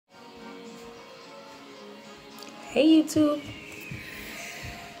Hey YouTube,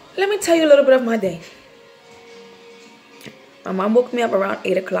 let me tell you a little bit of my day. My mom woke me up around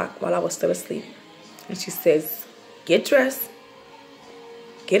 8 o'clock while I was still asleep. And she says, get dressed,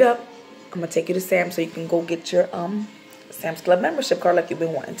 get up, I'm gonna take you to Sam's so you can go get your Sam's Club membership card like you've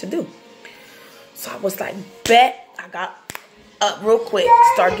been wanting to do. So I was like, bet. I got up real quick,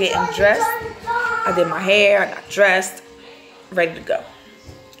 start getting dressed. I did my hair, I got dressed, ready to go.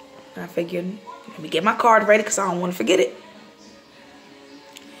 And I figured, let me get my card ready because I don't want to forget it.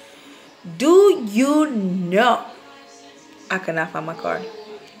 Do you know I could not find my card?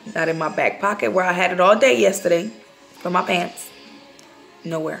 Not in my back pocket where I had it all day yesterday for my pants.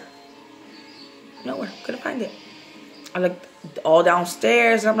 Nowhere. Nowhere. Couldn't find it. I looked all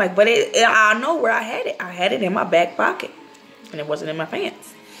downstairs and I'm like, but I know where I had it. I had it in my back pocket and it wasn't in my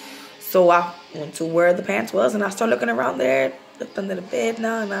pants. So I went to where the pants was and I started looking around there. Looked under the bed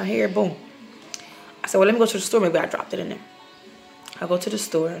now and out here, boom. I said, well, let me go to the store. Maybe I dropped it in there. I go to the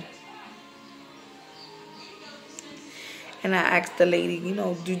store. And I asked the lady, you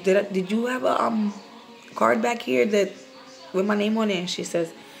know, did you have a card back here that with my name on it? And she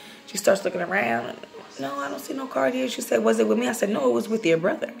says, she starts looking around. No, I don't see no card here. She said, was it with me? I said, no, it was with your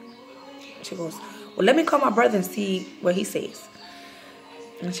brother. She goes, well, let me call my brother and see what he says.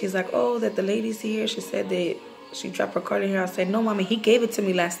 And she's like, oh, that the lady's here. She said that she dropped her card in here. I said, no, mommy, he gave it to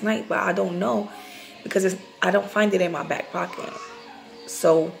me last night, but I don't know because I don't find it in my back pocket.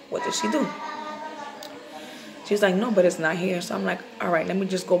 So what did she do? She's like, no, but it's not here. So I'm like, all right, let me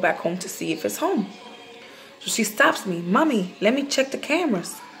just go back home to see if it's home. So she stops me. Mommy, let me check the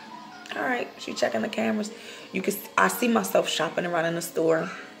cameras. All right, she checking the cameras. I see myself shopping around in the store,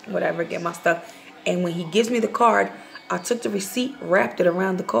 whatever, get my stuff. And when he gives me the card, I took the receipt, wrapped it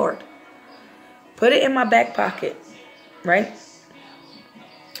around the card. Put it in my back pocket, right?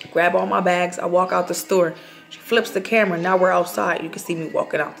 Grab all my bags. I walk out the store. She flips the camera. Now we're outside. You can see me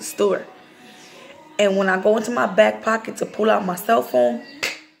walking out the store. And when I go into my back pocket to pull out my cell phone,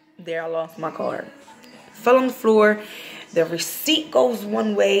 there I lost my card. Fell on the floor. The receipt goes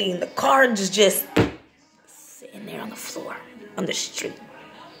one way and the card is just sitting there on the floor, on the street.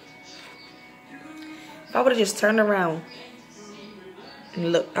 If I would have just turned around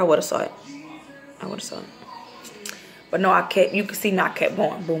and looked, I would have saw it. I would have saw it. But no, you can see me, I kept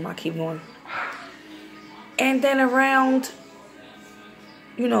going. Boom, I keep going. And then around,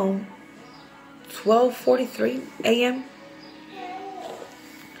 12:43 a.m.,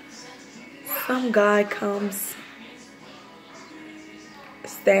 some guy comes,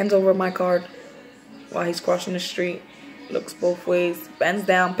 stands over my card while he's crossing the street, looks both ways, bends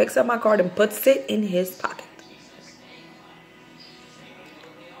down, picks up my card and puts it in his pocket.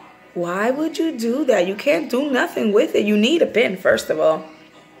 Why would you do that? You can't do nothing with it. You need a pen, first of all.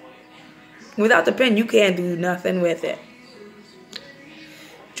 Without the pen, you can't do nothing with it.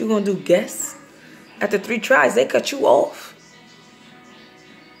 What you gonna do, guess? After 3 tries, they cut you off.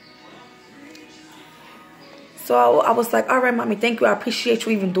 So I was like, all right, mommy, thank you. I appreciate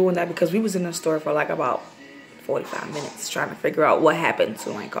you even doing that because we was in the store for like about 45 minutes trying to figure out what happened to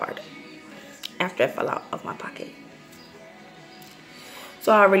my card after it fell out of my pocket.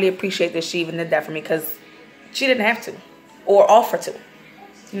 So I really appreciate that she even did that for me because she didn't have to or offer to.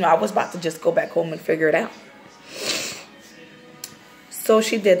 I was about to just go back home and figure it out. So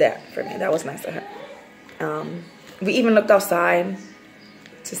she did that for me. That was nice of her. We even looked outside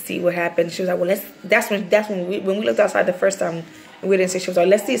to see what happened. She was like, well, that's when we looked outside the first time and we didn't see, she was like,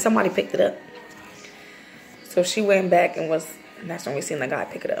 let's see if somebody picked it up. So she went back and that's when we seen the guy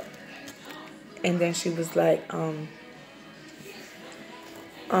pick it up. And then she was like,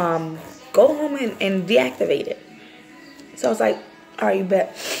 go home and deactivate it. So I was like, all right, you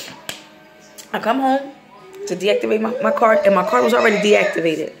bet. I come home to deactivate my card and my card was already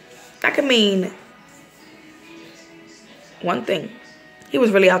deactivated. That could mean one thing. He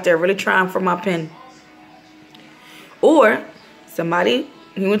was really out there really trying for my pen. Or he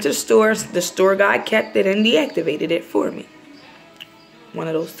went to the store guy kept it and deactivated it for me. One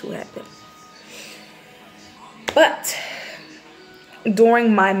of those two happened. But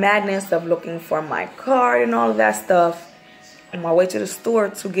during my madness of looking for my card and all of that stuff, on my way to the store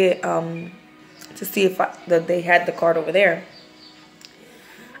to get to see if that they had the card over there,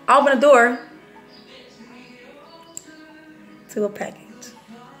 I opened the door to a package.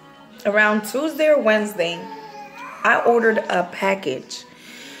 Around Tuesday or Wednesday, I ordered a package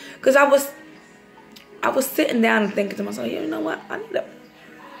because I was sitting down and thinking to myself, you know what? Let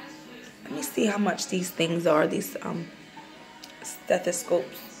me see how much these things are. These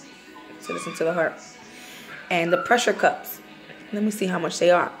stethoscopes to listen to the heart and the pressure cups. Let me see how much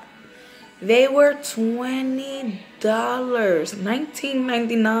they are. They were $20,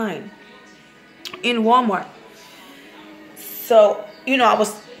 $19.99 in Walmart. So, you know,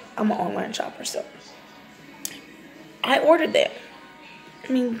 I'm an online shopper, so I ordered that.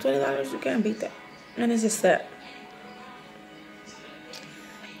 I mean, $20, you can't beat that. And it's just that.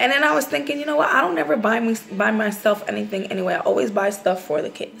 And then I was thinking, you know what? I don't ever buy myself anything anyway. I always buy stuff for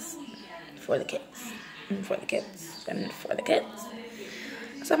the kids. For the kids. And for the kids. And for the kids.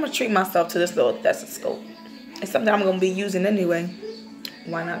 So I'm going to treat myself to this little stethoscope. It's something I'm going to be using anyway.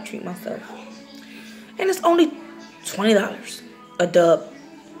 Why not treat myself? And it's only $20. A dub.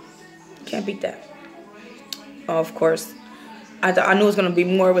 Can't beat that. Of course, I knew it was going to be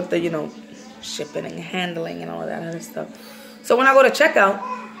more with the, you know, shipping and handling and all of that other stuff. So when I go to checkout,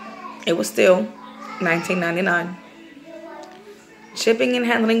 it was still $19.99. Shipping and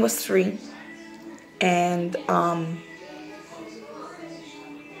handling was free. And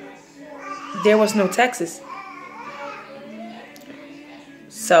there was no taxes.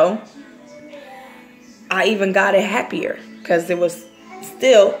 So I even got it happier because it was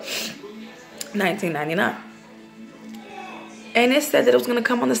still $19.99. And it said that it was going to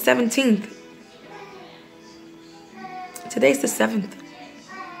come on the 17th. Today's the 7th.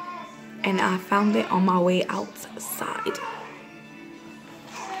 And I found it on my way outside.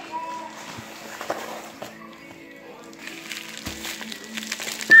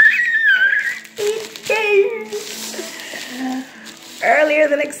 Earlier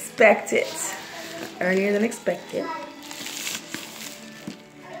than expected. Earlier than expected.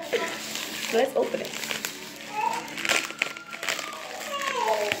 Let's open it.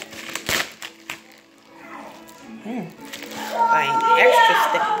 Buying extra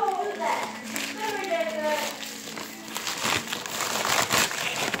stuff.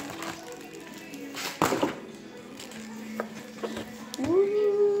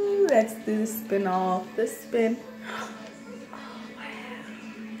 Ooh, let's do the spin off. The spin.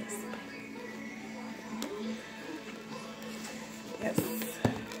 Yes.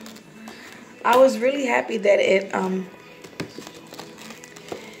 I was really happy that it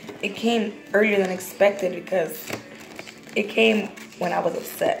came earlier than expected because it came when I was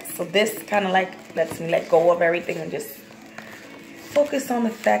upset. So this kind of like lets me let go of everything and just focus on the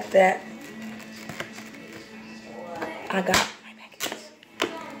fact that I got my package.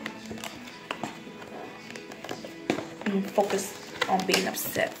 And focus on being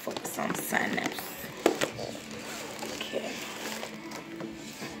upset. Focus on sadness. Okay.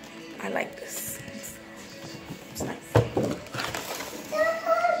 I like this. It's nice.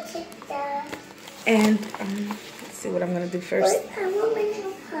 And let's see what I'm gonna do first.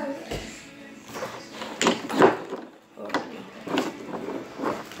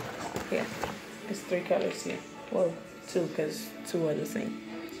 Yeah, it's 3 colors here. Well, 2 because 2 are the same.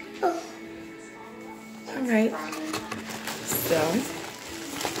 Oh. All right. So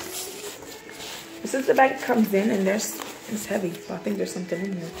this is the bag it comes in, and it's heavy. So I think there's something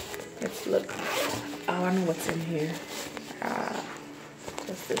in here. Let's look. Oh, I know what's in here.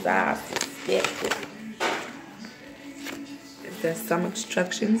 This is there's some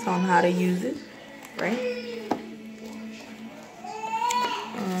instructions on how to use it, right?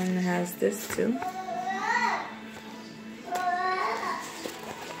 And it has this too.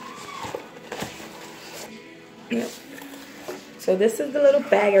 Yep. So this is the little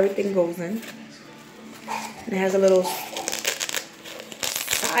bag everything goes in. And it has a little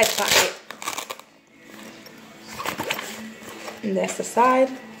side pocket. And that's the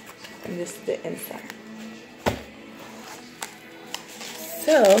side. And this is the inside.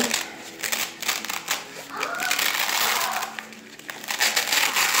 So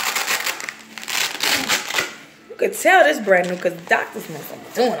you could tell this brand new because Dr. Smith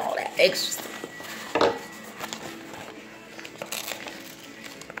is doing all that extra stuff.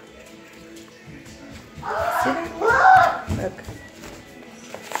 See that? Look.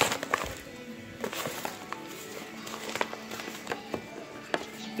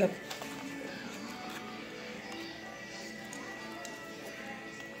 Look.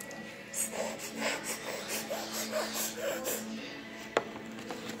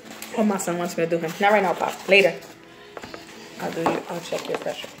 Oh, my son wants me to do him. Not right now, Pop. Later. I'll check your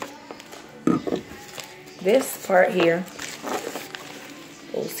pressure. This part here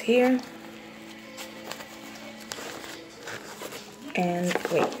goes here. And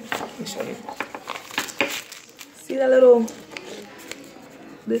wait, let me show you. See that little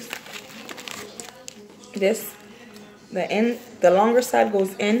the longer side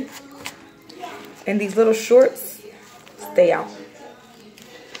goes in, and these little shorts stay out.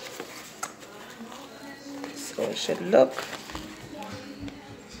 So it should look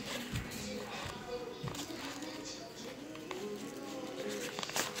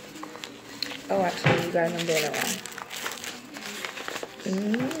Oh, actually, you guys, I'm doing it wrong.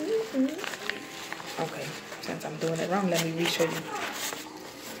 Okay, since I'm doing it wrong, let me re-show you.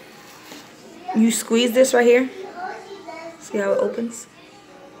 You squeeze this right here. See how it opens?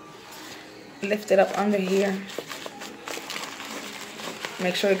 Lift it up under here.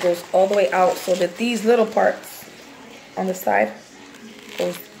 Make sure it goes all the way out so that these little parts on the side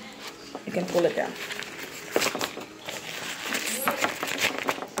goes, you can pull it down.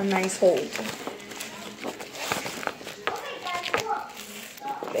 A nice hold.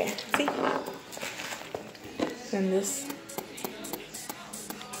 There, see? And this.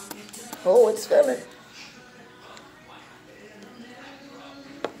 Oh, it's filling.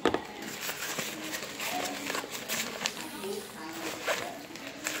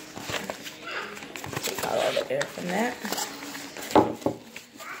 Take out all the air from that.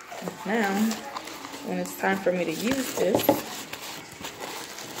 And now, when it's time for me to use this,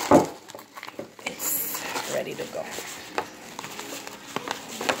 it's ready to go.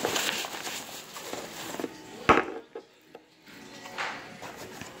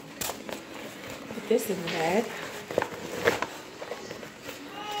 Put this in the bag.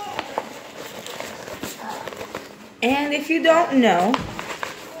 And if you don't know,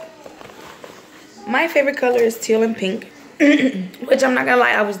 my favorite color is teal and pink. Which I'm not gonna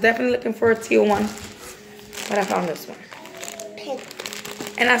lie, I was definitely looking for a teal one. But I found this one. Pink.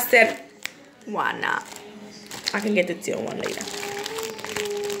 And I said, why not? I can get the teal one later.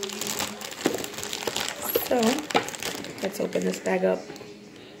 So, let's open this bag up.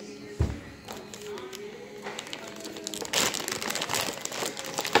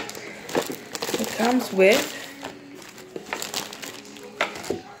 It comes with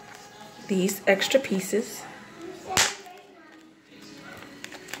these extra pieces.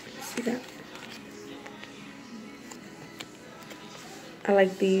 See that? I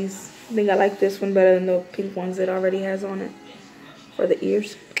like these. I think I like this one better than the pink ones it already has on it for the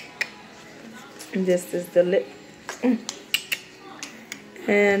ears. And this is the lid.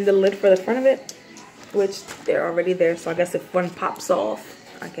 And the lid for the front of it, which they're already there. So I guess if one pops off,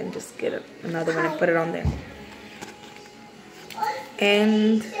 I can just get another one and put it on there.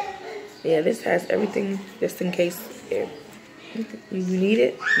 And yeah, this has everything just in case you need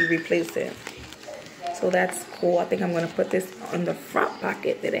it, you replace it. So that's cool. I think I'm going to put this in the front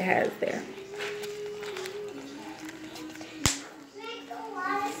pocket that it has there.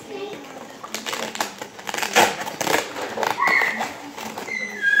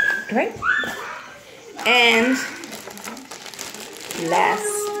 Right? And last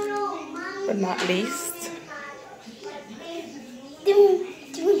but not least,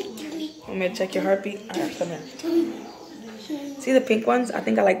 want me to check your heartbeat? Alright, come here. See the pink ones? I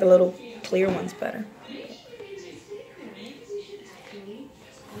think I like the little clear ones better.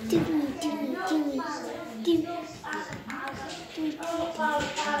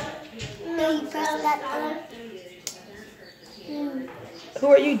 Who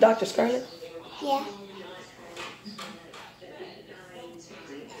are you, Dr. Scarlett? Yeah.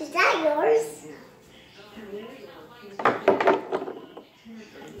 Is that yours?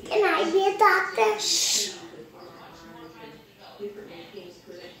 Can I be a doctor? Shh.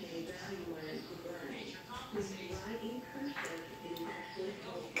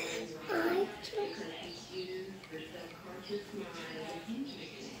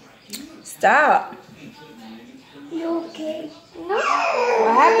 Stop. You okay? No.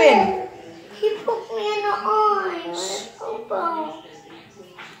 What happened? He put me in the arms. Elbow.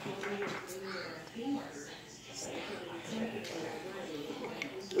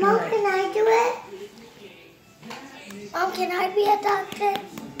 Mom, can I do it? Mom, can I be a doctor?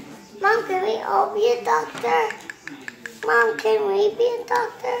 Mom, can we all be a doctor? Mom, can we be a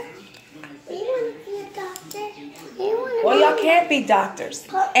doctor? We want to be a doctor. Well, y'all can't be doctors.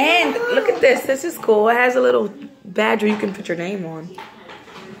 And look at this. This is cool. It has a little badge where you can put your name on.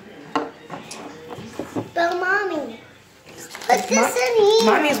 But Mommy, put this in here.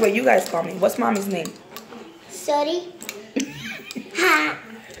 Mommy is what you guys call me. What's Mommy's name? Sody. Ha.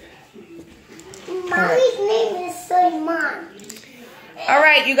 Mommy's name is Suleiman. All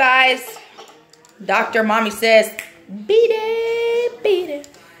right, you guys. Dr. Mommy says, beat it, beat it,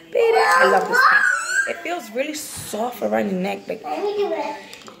 beat it. I love this thing. It feels really soft around your neck. Like, let me do it.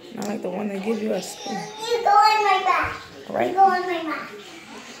 not like the one that gives you a spoon. You go in my back. Right? You go in my back.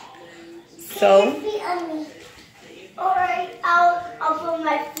 So, Put your feet on me. Alright, I'll put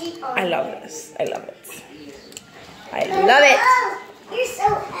my feet on. I love this. I love it. I love it. You're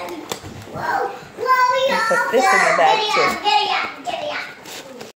so heavy. Whoa. Whoa, Put this in the bag too. Get it out.